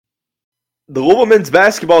The Louisville men's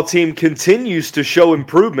basketball team continues to show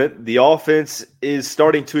improvement. The offense is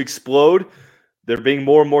starting to explode. They're being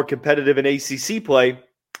more and more competitive in ACC play.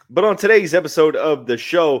 But on today's episode of the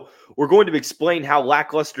show, we're going to explain how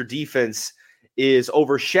lackluster defense is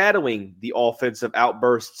overshadowing the offensive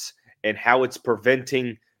outbursts and how it's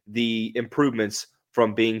preventing the improvements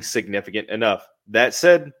from being significant enough. That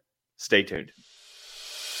said, stay tuned.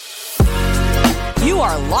 You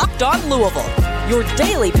are Locked On Louisville, your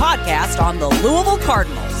daily podcast on the Louisville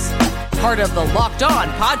Cardinals. Part of the Locked On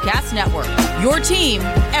Podcast Network, your team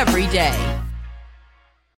every day.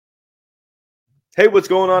 Hey, what's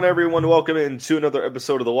going on, everyone? Welcome into another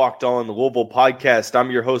episode of the Locked On Louisville podcast.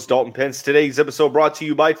 I'm your host, Dalton Pence. Today's episode brought to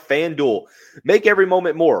you by FanDuel. Make every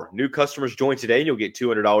moment more. New customers join today and you'll get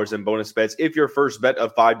 $200 in bonus bets if your first bet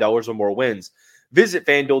of $5 or more wins. Visit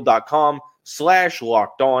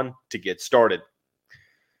FanDuel.com/LockedOn to get started.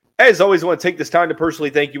 As always, I want to take this time to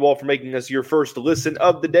personally thank you all for making us your first listen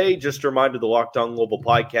of the day. Just a reminder, the Locked On Louisville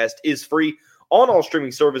podcast is free on all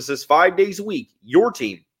streaming services 5 days a week. Your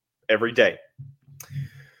team every day.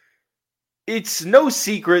 It's no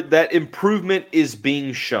secret that improvement is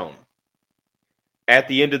being shown. At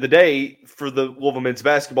the end of the day, for the Louisville men's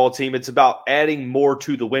basketball team, it's about adding more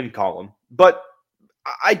to the win column. But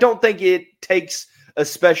I don't think it takes a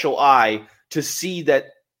special eye to see that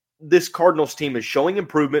this Cardinals team is showing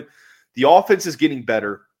improvement. The offense is getting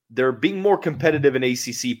better. They're being more competitive in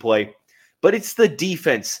ACC play. But it's the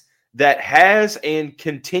defense that has and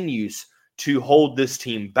continues to hold this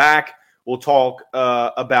team back. We'll talk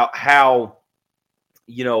about how,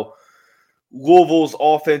 Louisville's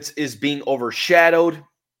offense is being overshadowed.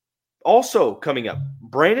 Also coming up,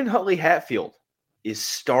 Brandon Huntley-Hatfield is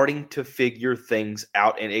starting to figure things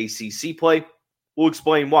out in ACC play. We'll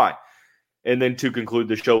explain why. And then to conclude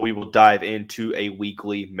the show, we will dive into a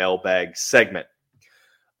weekly mailbag segment.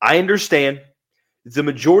 I understand the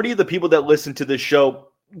majority of the people that listen to this show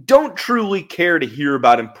don't truly care to hear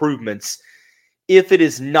about improvements if it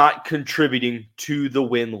is not contributing to the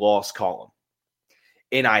win-loss column.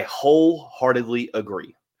 And I wholeheartedly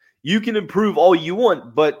agree. You can improve all you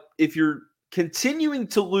want, but if you're continuing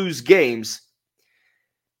to lose games,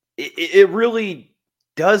 it really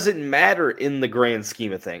doesn't matter in the grand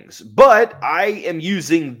scheme of things. But I am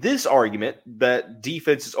using this argument that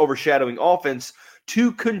defense is overshadowing offense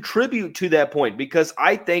to contribute to that point, because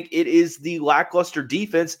I think it is the lackluster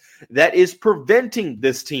defense that is preventing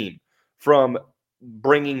this team from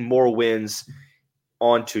bringing more wins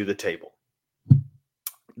onto the table.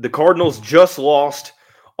 The Cardinals just lost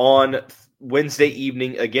on Wednesday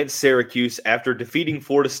evening against Syracuse after defeating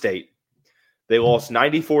Florida State. They lost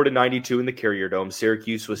 94-92 in the Carrier Dome.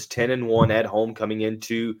 Syracuse was 10-1 at home coming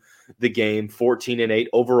into the game, 14-8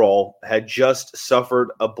 overall, had just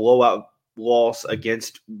suffered a blowout loss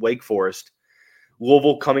against Wake Forest.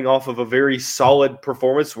 Louisville coming off of a very solid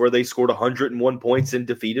performance where they scored 101 points and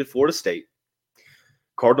defeated Florida State.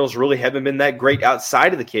 Cardinals really haven't been that great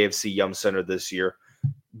outside of the KFC Yum Center this year,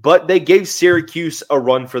 but they gave Syracuse a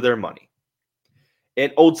run for their money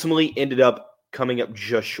and ultimately ended up coming up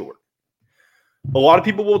just short. A lot of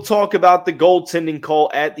people will talk about the goaltending call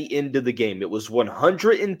at the end of the game. It was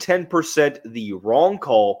 110% the wrong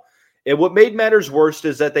call. And what made matters worse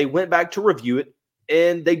is that they went back to review it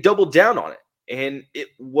and they doubled down on it. And it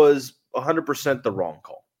was 100% the wrong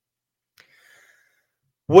call.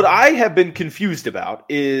 What I have been confused about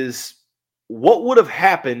is what would have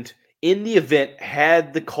happened in the event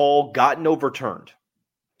had the call gotten overturned.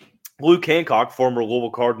 Luke Hancock, former Louisville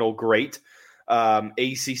Cardinal great,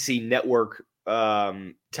 ACC network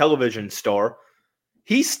television star,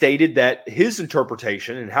 he stated that his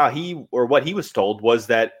interpretation and what he was told was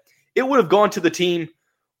that it would have gone to the team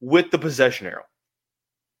with the possession arrow,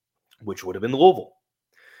 which would have been Louisville.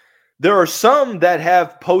 There are some that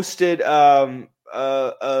have posted a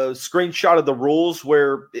screenshot of the rules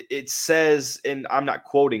where it says, and I'm not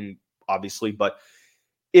quoting obviously, but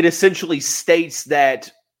it essentially states that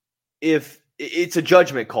if it's a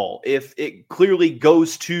judgment call, if it clearly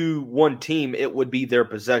goes to one team, it would be their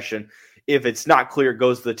possession. If it's not clear, it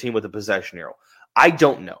goes to the team with a possession arrow. I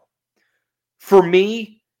don't know. For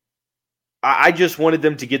me, I just wanted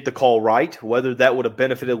them to get the call right. Whether that would have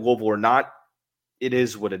benefited Louisville or not, it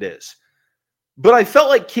is what it is. But I felt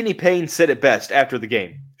like Kenny Payne said it best after the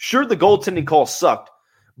game. Sure, the goaltending call sucked,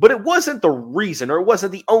 but it wasn't the reason, or it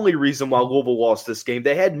wasn't the only reason why Louisville lost this game.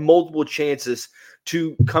 They had multiple chances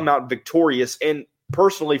to come out victorious. And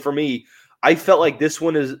personally, for me, I felt like this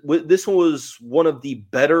one was one of the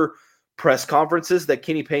better press conferences that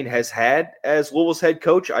Kenny Payne has had as Louisville's head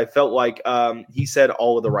coach. I felt like he said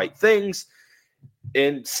all of the right things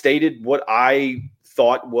and stated what I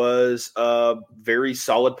thought was a very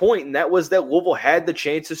solid point, and that was that Louisville had the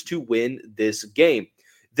chances to win this game.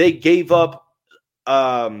 They gave up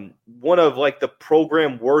one of the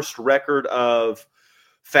program worst record of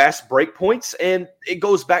fast break points, and it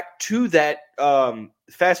goes back to that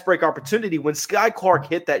fast break opportunity when Sky Clark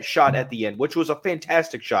hit that shot at the end, which was a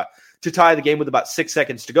fantastic shot to tie the game with about 6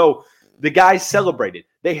 seconds to go. The guys celebrated.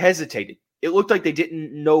 They hesitated. It looked like they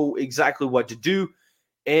didn't know exactly what to do,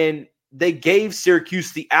 and they gave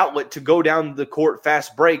Syracuse the outlet to go down the court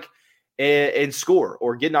fast break and score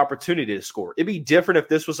or get an opportunity to score. It'd be different if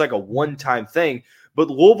this was like a one-time thing, but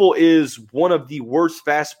Louisville is one of the worst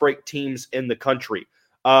fast break teams in the country.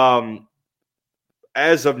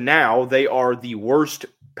 As of now, they are the worst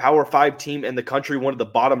Power 5 team in the country, one of the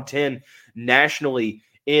bottom 10 nationally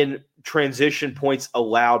in transition points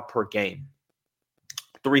allowed per game.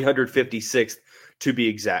 356th to be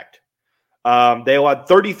exact. They allowed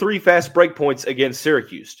 33 fast break points against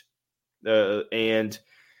Syracuse. And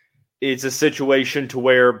it's a situation to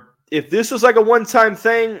where if this was like a one-time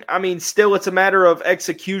thing, I mean, still it's a matter of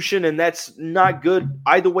execution, and that's not good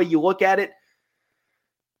either way you look at it.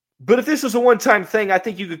 But if this was a one-time thing, I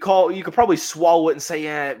think you could probably swallow it and say,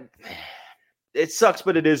 yeah, it sucks,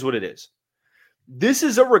 but it is what it is. This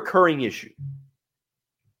is a recurring issue.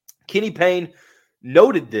 Kenny Payne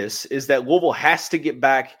noted this, is that Louisville has to get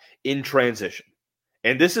back in transition.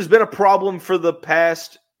 And this has been a problem for the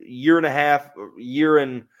past year and a half, year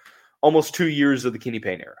and almost 2 years of the Kenny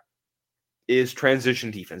Payne era, is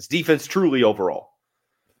transition defense. Defense truly overall.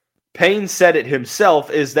 Payne said it himself,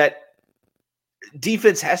 is that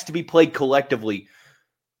defense has to be played collectively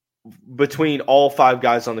between all 5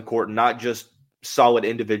 guys on the court, not just solid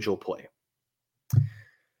individual play.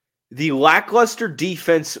 The lackluster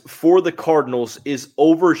defense for the Cardinals is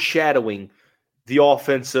overshadowing the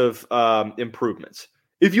offensive improvements.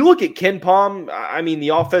 If you look at KenPom, I mean, the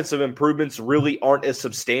offensive improvements really aren't as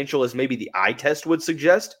substantial as maybe the eye test would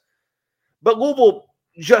suggest. But Louisville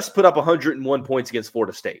just put up 101 points against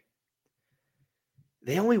Florida State.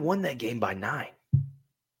 They only won that game by 9.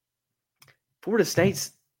 Florida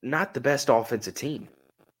State's not the best offensive team.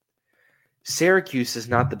 Syracuse is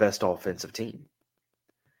not the best offensive team.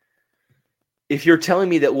 If you're telling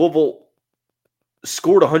me that Louisville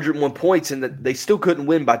scored 101 points and that they still couldn't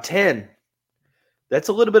win by 10, that's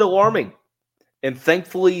a little bit alarming. And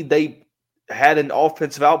thankfully, they had an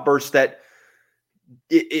offensive outburst that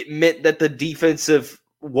it meant that the defensive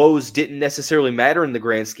woes didn't necessarily matter in the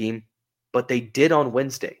grand scheme, but they did on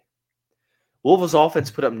Wednesday. Louisville's offense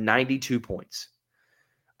put up 92 points.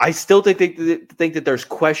 I still think that there's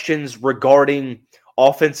questions regarding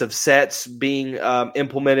offensive sets being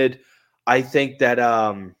implemented. I think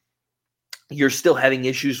that you're still having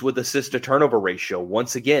issues with assist-to-turnover ratio.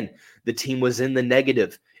 Once again, the team was in the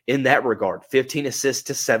negative in that regard. 15 assists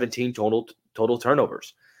to 17 total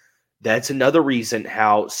turnovers. That's another reason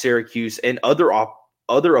how Syracuse and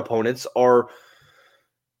other opponents are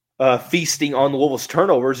feasting on Louisville's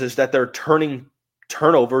turnovers, is that they're turning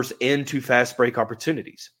turnovers into fast break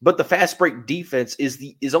opportunities. But the fast break defense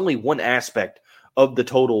is only one aspect of the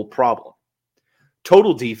total problem.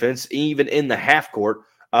 Total defense, even in the half court,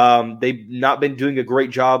 they've not been doing a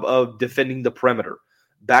great job of defending the perimeter.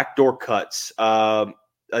 Backdoor cuts, a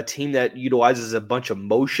team that utilizes a bunch of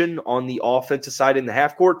motion on the offensive side in the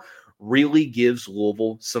half court really gives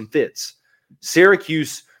Louisville some fits.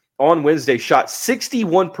 Syracuse on Wednesday shot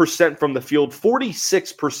 61% from the field,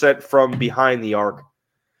 46% from behind the arc.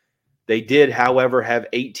 They did, however, have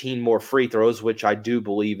 18 more free throws, which I do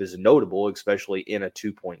believe is notable, especially in a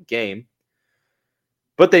 2-point game.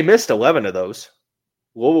 But they missed 11 of those.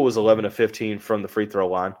 Louisville was 11 of 15 from the free throw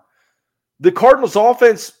line. The Cardinals'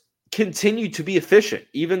 offense continued to be efficient,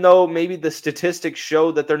 even though maybe the statistics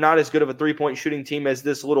show that they're not as good of a three-point shooting team as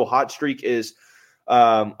this little hot streak is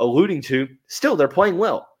alluding to. Still, they're playing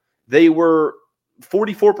well. They were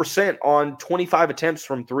 44% on 25 attempts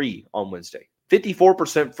from 3 on Wednesday,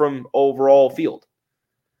 54% from overall field.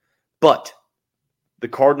 But the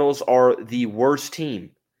Cardinals are the worst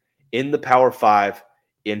team in the Power 5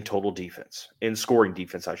 in total defense, in scoring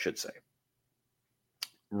defense, I should say.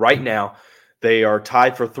 Right now, they are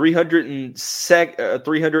tied for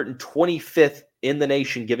 325th in the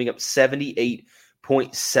nation, giving up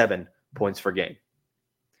 78.7 points per game.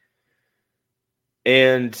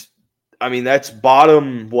 And, I mean, that's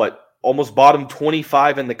almost bottom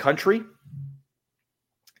 25 in the country.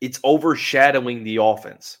 It's overshadowing the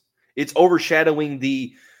offense. It's overshadowing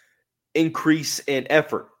the increase in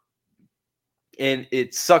effort. And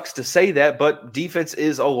it sucks to say that, but defense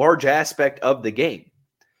is a large aspect of the game.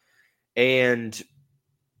 And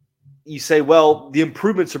you say, well, the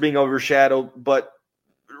improvements are being overshadowed, but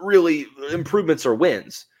really improvements are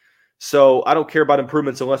wins. So I don't care about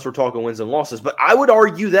improvements unless we're talking wins and losses. But I would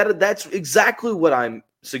argue that that's exactly what I'm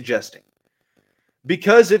suggesting.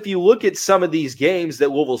 Because if you look at some of these games that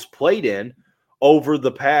Louisville's played in over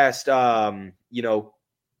the past,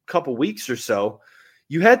 couple weeks or so,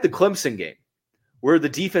 you had the Clemson game where the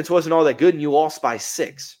defense wasn't all that good and you lost by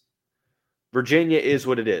 6. Virginia is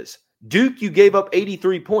what it is. Duke, you gave up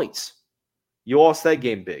 83 points. You lost that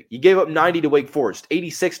game big. You gave up 90 to Wake Forest,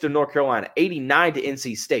 86 to North Carolina, 89 to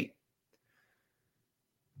NC State.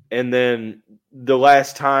 And then the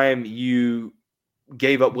last time you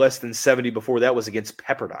gave up less than 70 before that was against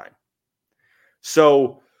Pepperdine.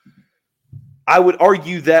 So I would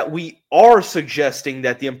argue that we are suggesting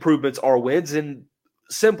that the improvements are wins. And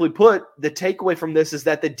simply put, the takeaway from this is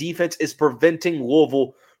that the defense is preventing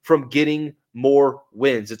Louisville from getting more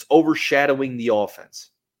wins. It's overshadowing the offense.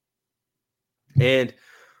 And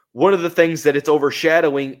one of the things that it's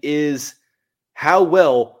overshadowing is how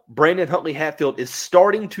well Brandon Huntley Hatfield is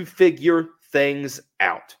starting to figure things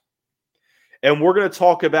out. And we're going to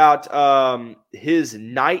talk about his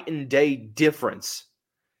night and day difference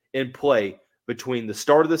in play between the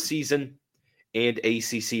start of the season and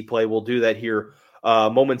ACC play. We'll do that here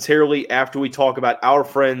momentarily after we talk about our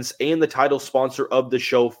friends and the title sponsor of the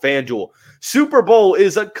show, FanDuel. Super Bowl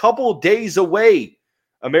is a couple days away.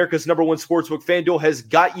 America's #1 sportsbook, FanDuel, has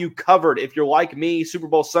got you covered. If you're like me, Super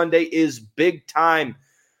Bowl Sunday is big time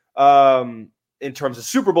in terms of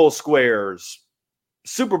Super Bowl squares,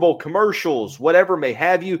 Super Bowl commercials, whatever may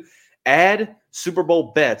have you. Add Super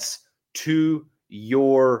Bowl bets to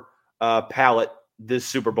your palette this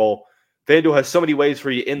Super Bowl. FanDuel has so many ways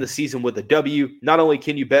for you in the season with a W. Not only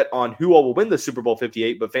can you bet on who all will win the Super Bowl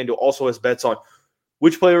 58, but FanDuel also has bets on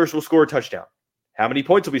which players will score a touchdown, how many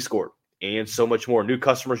points will be scored, and so much more. New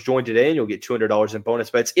customers join today, and you'll get $200 in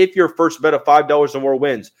bonus bets if your first bet of $5 or more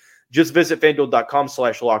wins. Just visit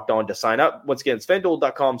FanDuel.com/LockedOn to sign up. Once again, it's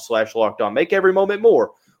FanDuel.com/LockedOn. Make every moment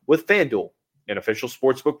more with FanDuel, an official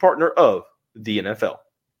sportsbook partner of the NFL.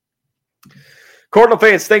 Cardinal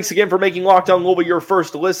fans, thanks again for making Locked On Louisville your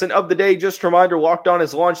first listen of the day. Just a reminder, Locked On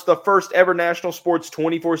has launched the first ever national sports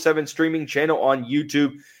 24/7 streaming channel on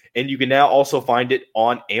YouTube, and you can now also find it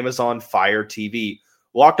on Amazon Fire TV.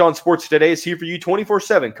 Locked On Sports Today is here for you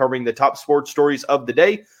 24/7, covering the top sports stories of the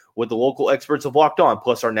day with the local experts of Locked On,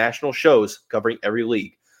 plus our national shows covering every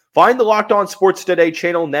league. Find the Locked On Sports Today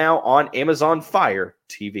channel now on Amazon Fire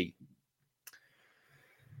TV.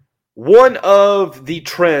 One of the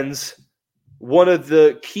trends, one of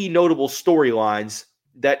the key notable storylines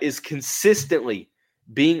that is consistently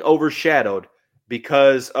being overshadowed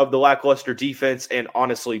because of the lackluster defense and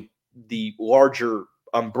honestly the larger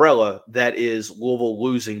umbrella that is Louisville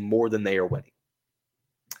losing more than they are winning.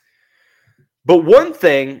 But one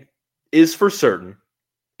thing is for certain,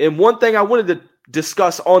 and one thing I wanted to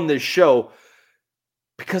discuss on this show,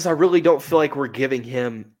 because I really don't feel like we're giving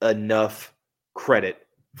him enough credit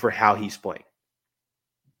for how he's playing.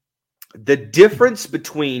 The difference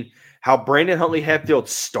between how Brandon Huntley Hatfield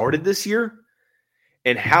started this year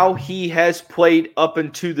and how he has played up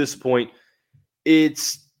until this point,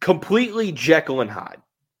 it's completely Jekyll and Hyde.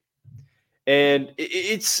 And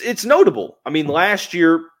it's notable. I mean, last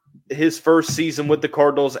year, his first season with the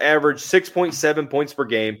Cardinals averaged 6.7 points per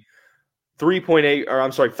game,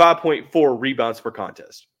 5.4 rebounds per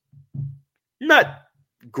contest. Not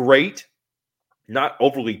great, not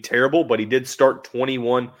overly terrible, but he did start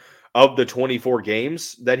 21 of the 24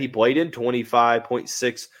 games that he played in,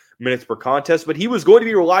 25.6 minutes per contest. But he was going to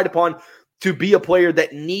be relied upon to be a player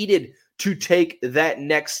that needed to take that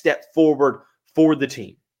next step forward for the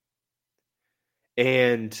team.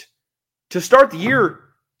 And to start the year,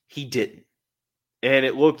 he didn't. And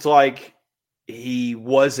it looked like he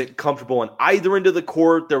wasn't comfortable on either end of the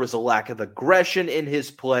court. There was a lack of aggression in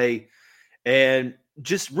his play and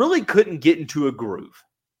just really couldn't get into a groove.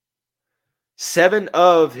 7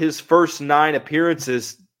 of his first 9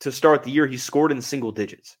 appearances to start the year, he scored in single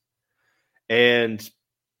digits. And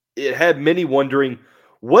it had many wondering,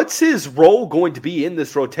 what's his role going to be in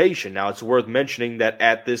this rotation? Now, it's worth mentioning that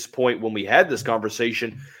at this point when we had this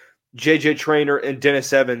conversation, J.J. Traynor and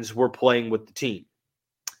Dennis Evans were playing with the team.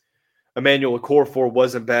 Emmanuel Okorafor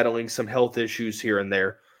wasn't battling some health issues here and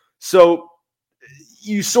there. So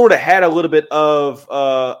you sort of had a little bit of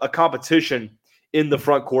a competition in the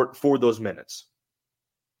front court for those minutes.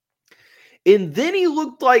 And then he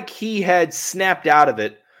looked like he had snapped out of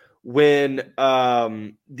it when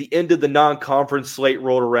the end of the non-conference slate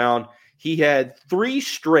rolled around. He had 3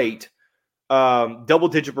 straight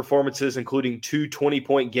double-digit performances, including 2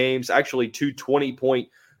 20-point games, actually 2 20-point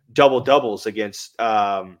double-doubles against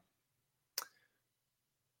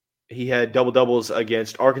He had double-doubles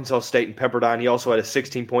against Arkansas State and Pepperdine. He also had a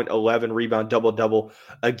 16.11 rebound double-double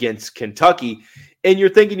against Kentucky. And you're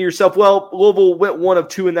thinking to yourself, well, Louisville went 1 of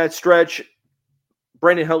 2 in that stretch.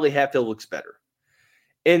 Brandon Huntley-Hatfield looks better.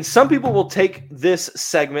 And some people will take this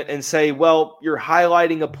segment and say, well, you're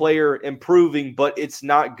highlighting a player improving, but it's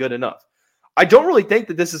not good enough. I don't really think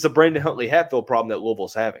that this is a Brandon Huntley-Hatfield problem that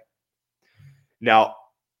Louisville's having. Now,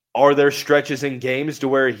 are there stretches in games to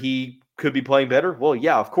where he could be playing better? Well,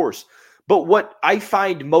 yeah, of course. But what I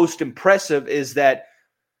find most impressive is that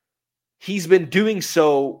he's been doing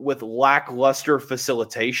so with lackluster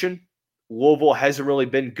facilitation. Louisville hasn't really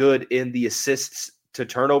been good in the assists to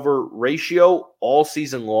turnover ratio all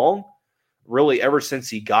season long, really ever since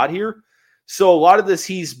he got here. So a lot of this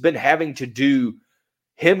he's been having to do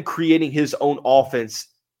him creating his own offense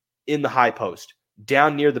in the high post,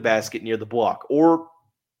 down near the basket, near the block, or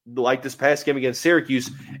like this past game against Syracuse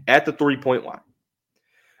at the three-point line.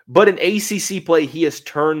 But in ACC play, he has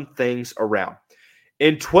turned things around.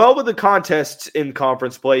 In 12 of the contests in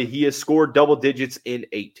conference play, he has scored double digits in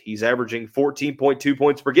 8. He's averaging 14.2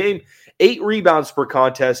 points per game, 8 rebounds per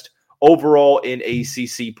contest overall in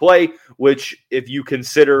ACC play, which if you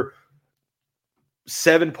consider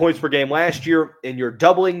 7 points per game last year and you're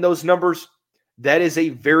doubling those numbers, that is a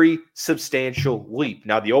very substantial leap.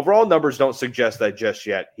 Now, the overall numbers don't suggest that just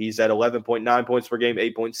yet. He's at 11.9 points per game,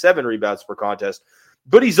 8.7 rebounds per contest,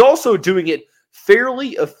 but he's also doing it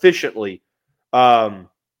fairly efficiently.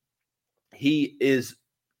 He is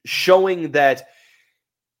showing that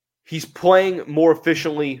he's playing more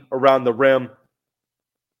efficiently around the rim.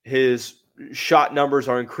 His shot numbers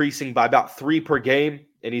are increasing by about 3 per game,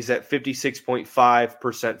 and he's at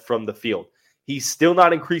 56.5% from the field. He's still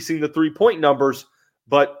not increasing the three-point numbers,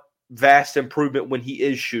 but vast improvement when he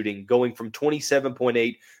is shooting, going from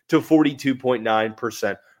 27.8 to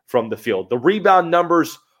 42.9% from the field. The rebound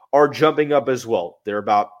numbers are jumping up as well. They're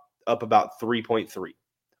up about 3.3.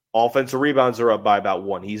 Offensive rebounds are up by about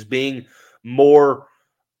 1. He's being more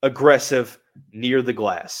aggressive near the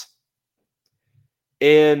glass.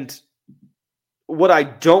 And what I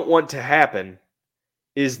don't want to happen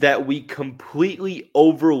is that we completely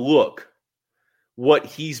overlook what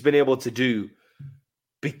he's been able to do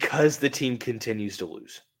because the team continues to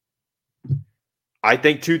lose. I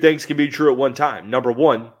think 2 things can be true at one time. Number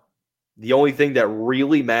 1, the only thing that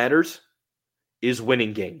really matters is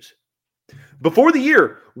winning games. Before the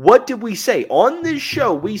year, what did we say? On this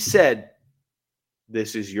show, we said,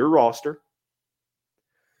 this is your roster.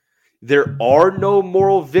 There are no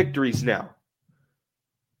moral victories now.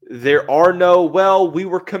 There are no, well, we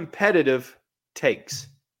were competitive takes.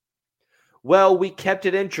 Well, we kept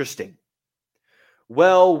it interesting.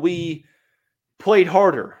 Well, we played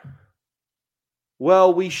harder.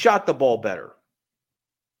 Well, we shot the ball better.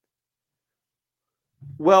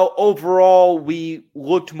 Well, overall, we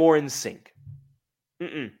looked more in sync.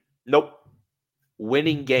 Nope.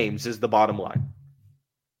 Winning games is the bottom line.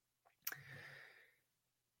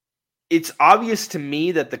 It's obvious to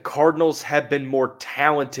me that the Cardinals have been more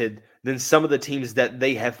talented than some of the teams that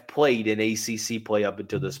they have played in ACC play up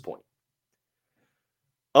until this point.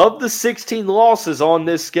 Of the 16 losses on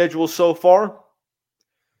this schedule so far,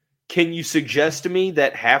 can you suggest to me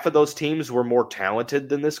that half of those teams were more talented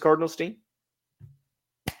than this Cardinals team?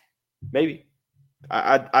 Maybe.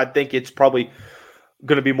 I think it's probably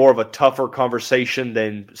going to be more of a tougher conversation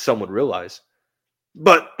than some would realize.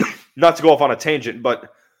 But not to go off on a tangent,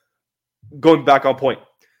 but going back on point,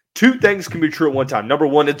 2 things can be true at one time. Number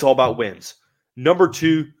 1, it's all about wins. Number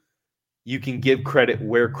 2, you can give credit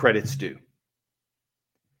where credit's due.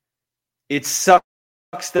 It sucks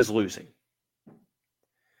that's losing.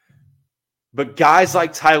 But guys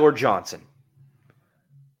like Tyler Johnson,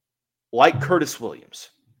 like Curtis Williams,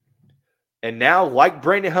 and now like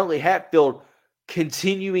Brandon Huntley-Hatfield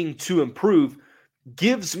continuing to improve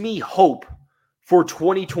gives me hope for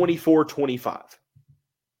 2024-25.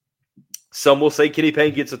 Some will say Kenny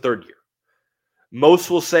Payne gets a 3rd year. Most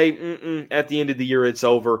will say, at the end of the year, it's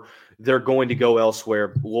over. They're going to go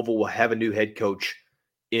elsewhere. Louisville will have a new head coach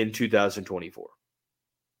in 2024.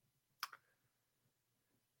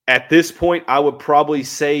 At this point, I would probably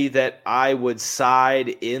say that I would side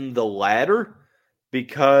in the latter,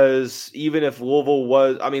 because even if Louisville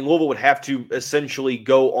Louisville would have to essentially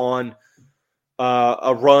go on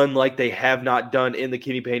a run like they have not done in the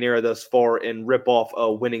Kenny Payne era thus far and rip off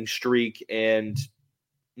a winning streak and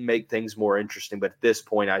make things more interesting. But at this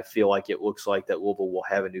point, I feel like it looks like that Louisville will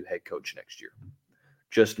have a new head coach next year.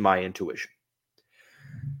 Just my intuition.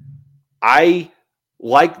 I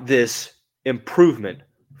like this improvement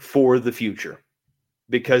for the future,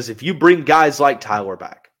 because if you bring guys like Tyler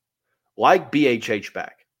back, like BHH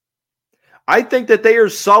back, I think that they are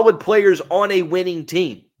solid players on a winning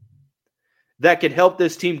team that can help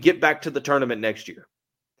this team get back to the tournament next year.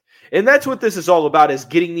 And that's what this is all about, is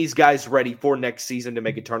getting these guys ready for next season to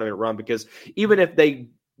make a tournament run, because even if they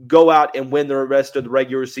go out and win the rest of the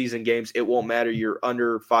regular season games, it won't matter. You're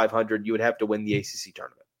under 500. You would have to win the ACC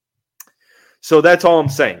tournament. So that's all I'm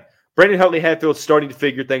saying. Brandon Huntley-Hatfield's starting to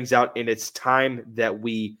figure things out, and it's time that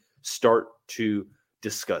we start to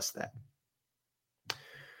discuss that.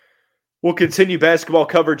 We'll continue basketball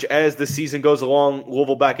coverage as the season goes along.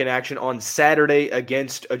 Louisville back in action on Saturday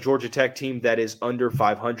against a Georgia Tech team that is under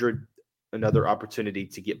 500. Another opportunity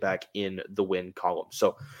to get back in the win column.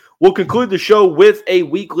 So we'll conclude the show with a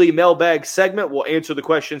weekly mailbag segment. We'll answer the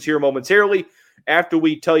questions here momentarily after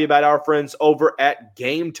we tell you about our friends over at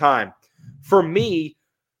Game Time. For me,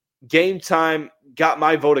 Game Time got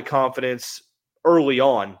my vote of confidence early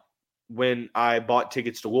on when I bought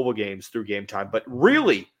tickets to Louisville games through Game Time, but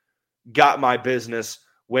really got my business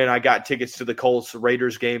when I got tickets to the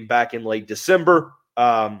Colts-Raiders game back in late December.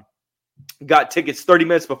 Got tickets 30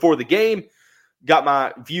 minutes before the game, got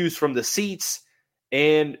my views from the seats,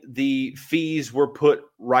 and the fees were put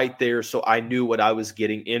right there, so I knew what I was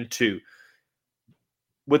getting into.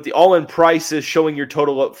 With the all-in prices showing your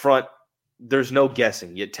total up front, there's no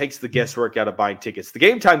guessing. It takes the guesswork out of buying tickets. The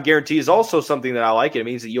Game Time guarantee is also something that I like. It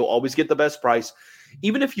means that you'll always get the best price.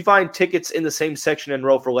 Even if you find tickets in the same section and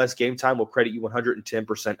row for less, Game Time will credit you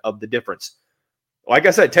 110% of the difference. Like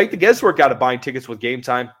I said, take the guesswork out of buying tickets with Game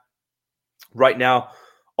Time. Right now,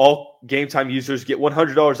 all Game Time users get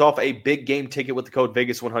 $100 off a big game ticket with the code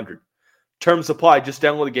Vegas100. Terms apply. Just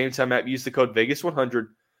download the Game Time app. Use the code Vegas100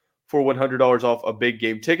 for $100 off a big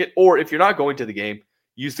game ticket. Or if you're not going to the game,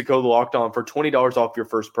 use the code LOCKEDON for $20 off your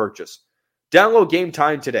first purchase. Download Game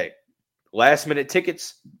Time today. Last minute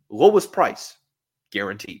tickets, lowest price,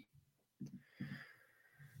 guaranteed.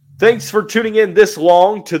 Thanks for tuning in this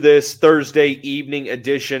long to this Thursday evening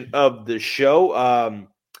edition of the show.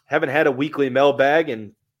 Haven't had a weekly mailbag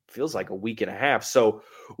in feels like a week and a half. So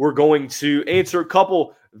we're going to answer a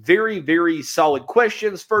couple very, very solid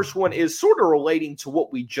questions. First one is sort of relating to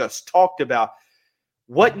what we just talked about.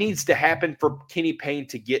 What needs to happen for Kenny Payne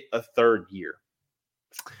to get a third year?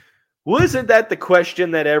 Well, isn't that the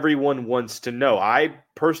question that everyone wants to know? I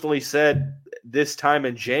personally said this time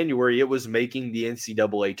in January it was making the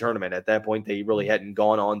NCAA tournament. At that point, they really hadn't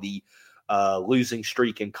gone on the losing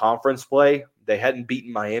streak in conference play. They hadn't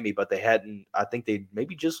beaten Miami, but I think they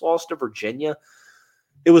maybe just lost to Virginia.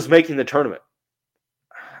 It was making the tournament.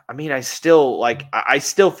 I mean, I still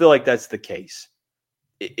feel like that's the case.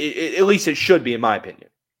 At least it should be, in my opinion.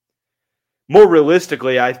 More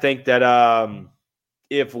realistically, I think that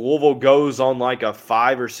if Louisville goes on like a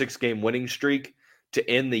 5 or 6 game winning streak to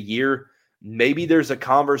end the year, maybe there's a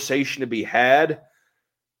conversation to be had,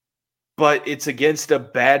 but it's against a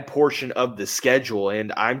bad portion of the schedule,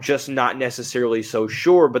 and I'm just not necessarily so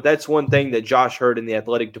sure. But that's one thing that Josh Hurd and the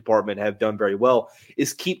athletic department have done very well,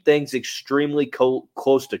 is keep things extremely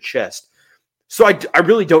close to chest. So I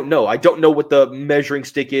really don't know. I don't know what the measuring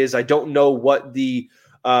stick is. I don't know what the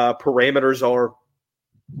parameters are.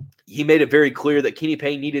 He made it very clear that Kenny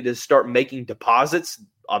Payne needed to start making deposits,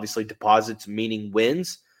 obviously deposits meaning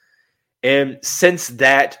wins. And since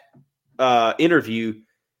that interview,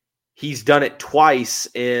 he's done it twice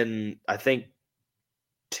in, I think,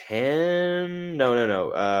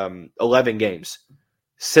 11 games.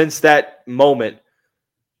 Since that moment,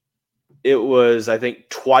 it was, I think,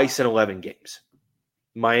 twice in 11 games.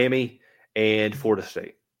 Miami and Florida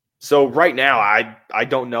State. So right now, I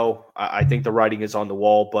don't know. I think the writing is on the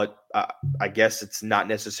wall, but I guess it's not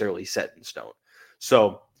necessarily set in stone.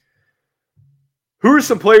 So who are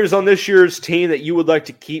some players on this year's team that you would like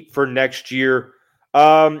to keep for next year?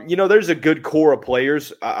 There's a good core of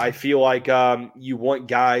players. I feel like you want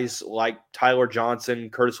guys like Tyler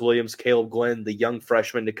Johnson, Curtis Williams, Caleb Glenn, the young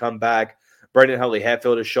freshmen to come back. Brandon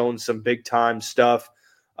Huntley-Hatfield has shown some big-time stuff.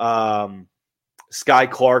 Sky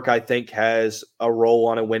Clark, I think, has a role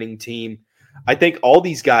on a winning team. I think all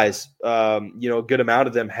these guys, a good amount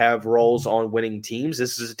of them have roles on winning teams.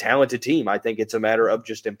 This is a talented team. I think it's a matter of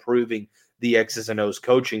just improving the X's and O's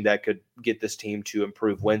coaching that could get this team to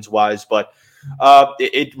improve wins-wise. But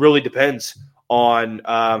it really depends on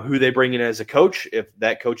who they bring in as a coach. If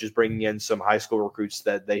that coach is bringing in some high school recruits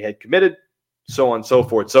that they had committed, so on and so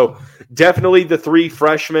forth. So definitely the 3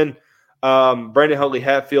 freshmen, Brandon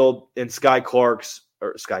Huntley-Hatfield and Sky Clark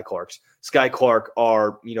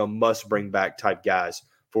are, must bring back type guys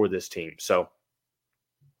for this team. So,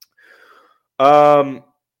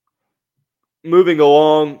 moving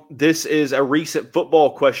along, this is a recent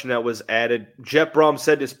football question that was added. Jeff Brom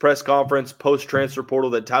said in his press conference post-transfer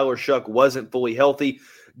portal that Tyler Shuck wasn't fully healthy.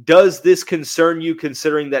 Does this concern you,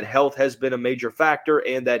 considering that health has been a major factor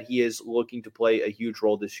and that he is looking to play a huge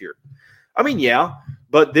role this year? I mean, yeah,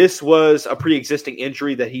 but this was a pre-existing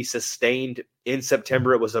injury that he sustained in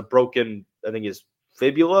September. It was a broken, I think his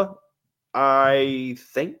fibula,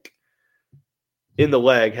 in the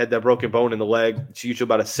leg, had that broken bone in the leg. It's usually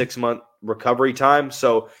about a 6-month recovery time.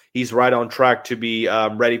 So he's right on track to be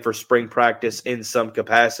ready for spring practice in some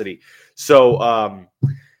capacity. So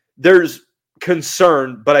there's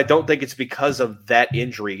concern, but I don't think it's because of that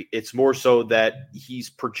injury. It's more so that he's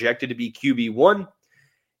projected to be QB1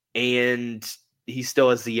 and he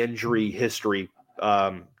still has the injury history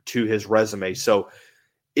to his resume. So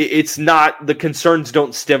it's not, the concerns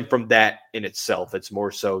don't stem from that in itself. It's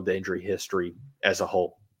more so the injury history as a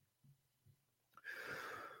whole.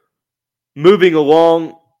 Moving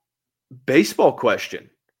along, baseball question.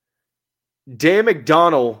 Dan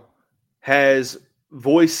McDonnell has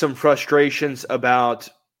voiced some frustrations about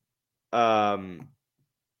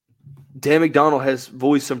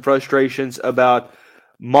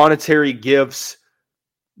monetary gifts,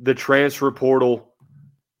 the transfer portal,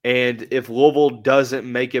 and if Louisville doesn't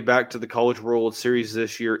make it back to the College World Series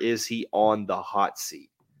this year, is he on the hot seat?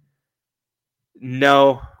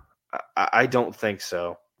 No, I don't think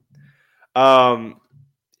so.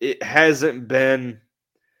 It hasn't been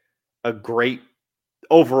a great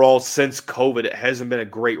overall since COVID. It hasn't been a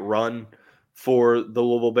great run for the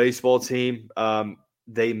Louisville baseball team.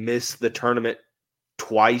 They missed the tournament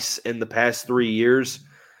twice in the past 3 years.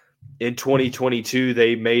 In 2022,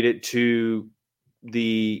 they made it to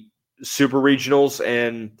the Super Regionals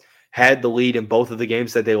and had the lead in both of the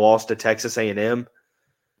games that they lost to Texas A&M.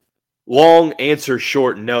 Long answer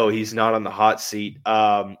short, no, he's not on the hot seat.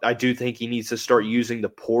 I do think he needs to start using the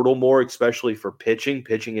portal more, especially for pitching.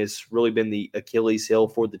 Pitching has really been the Achilles heel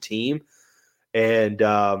for the team. And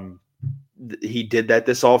he did that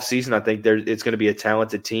this offseason. I think it's going to be a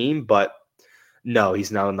talented team, but no,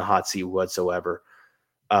 he's not on the hot seat whatsoever.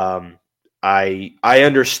 I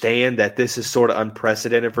understand that this is sort of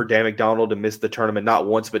unprecedented for Dan McDonnell to miss the tournament not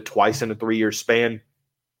once but twice in a 3-year span.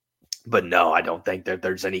 But no, I don't think that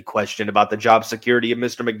there's any question about the job security of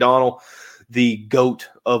Mr. McDonnell, the GOAT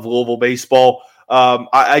of Louisville baseball.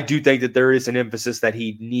 I do think that there is an emphasis that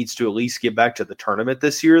he needs to at least get back to the tournament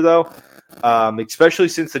this year, though, especially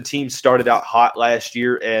since the team started out hot last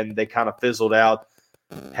year and they kind of fizzled out,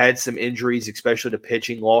 had some injuries, especially to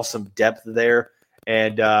pitching, lost some depth there.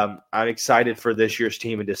 And I'm excited for this year's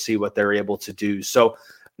team and to see what they're able to do. So,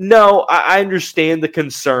 no, I understand the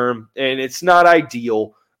concern, and it's not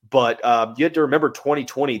ideal. But you have to remember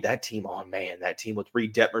 2020, that team with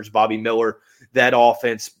Reed Detmers, Bobby Miller, that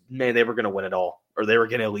offense, man, they were going to win it all. Or they were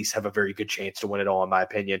going to at least have a very good chance to win it all, in my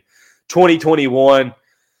opinion. 2021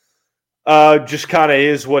 just kind of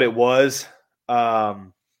is what it was. They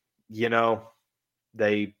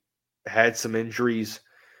had some injuries.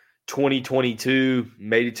 2022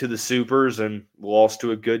 made it to the Supers and lost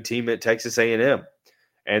to a good team at Texas A&M.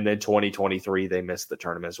 And then 2023, they missed the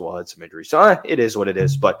tournament as well, had some injuries. So it is what it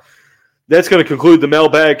is. But that's going to conclude the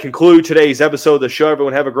mailbag, conclude today's episode of the show.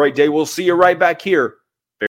 Everyone have a great day. We'll see you right back here